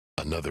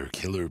another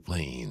Killer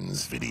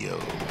Planes video.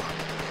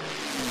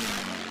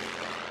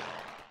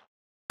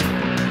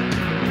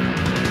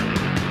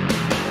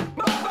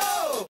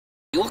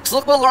 Looks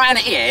like we're right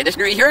ahead. It's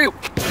great here.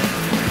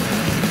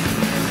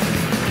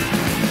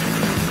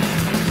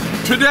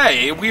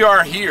 Today, we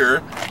are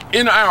here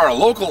in our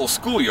local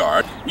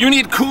schoolyard. You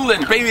need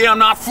cooling, baby, I'm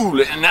not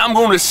fooling. And I'm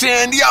gonna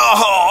send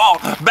y'all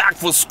back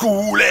for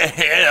schooling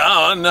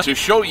to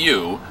show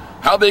you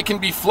how they can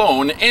be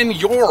flown in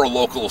your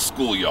local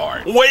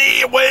schoolyard.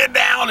 Way, way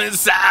down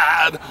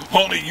inside,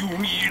 honey, you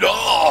need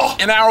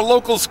in our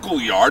local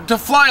schoolyard to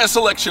fly a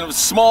selection of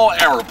small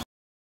airplanes.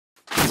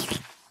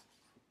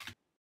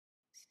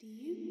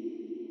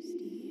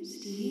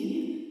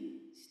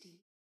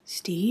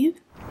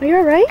 Steve? Are you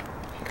alright?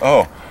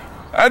 Oh,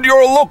 at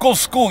your local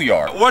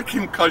schoolyard. What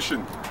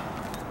concussion?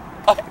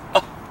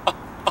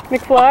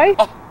 McFly?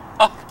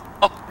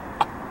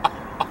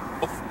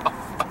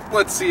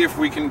 Let's see if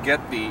we can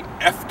get the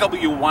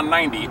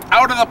FW-190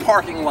 out of the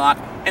parking lot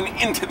and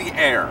into the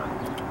air.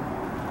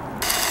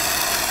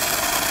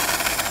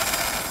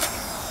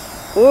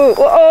 Ooh,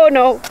 oh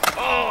no.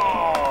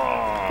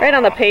 Oh. Right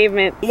on the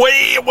pavement.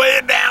 Way, way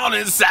down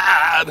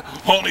inside,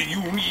 honey,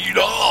 you need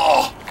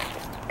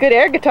Good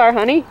air guitar,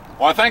 honey.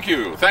 Why, thank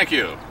you, thank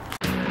you.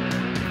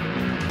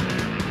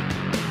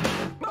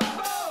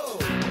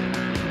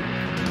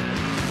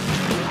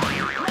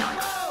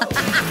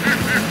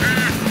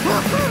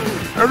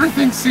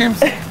 Everything seems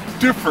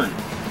different.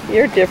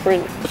 You're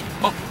different.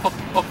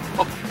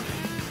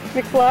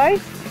 McFly?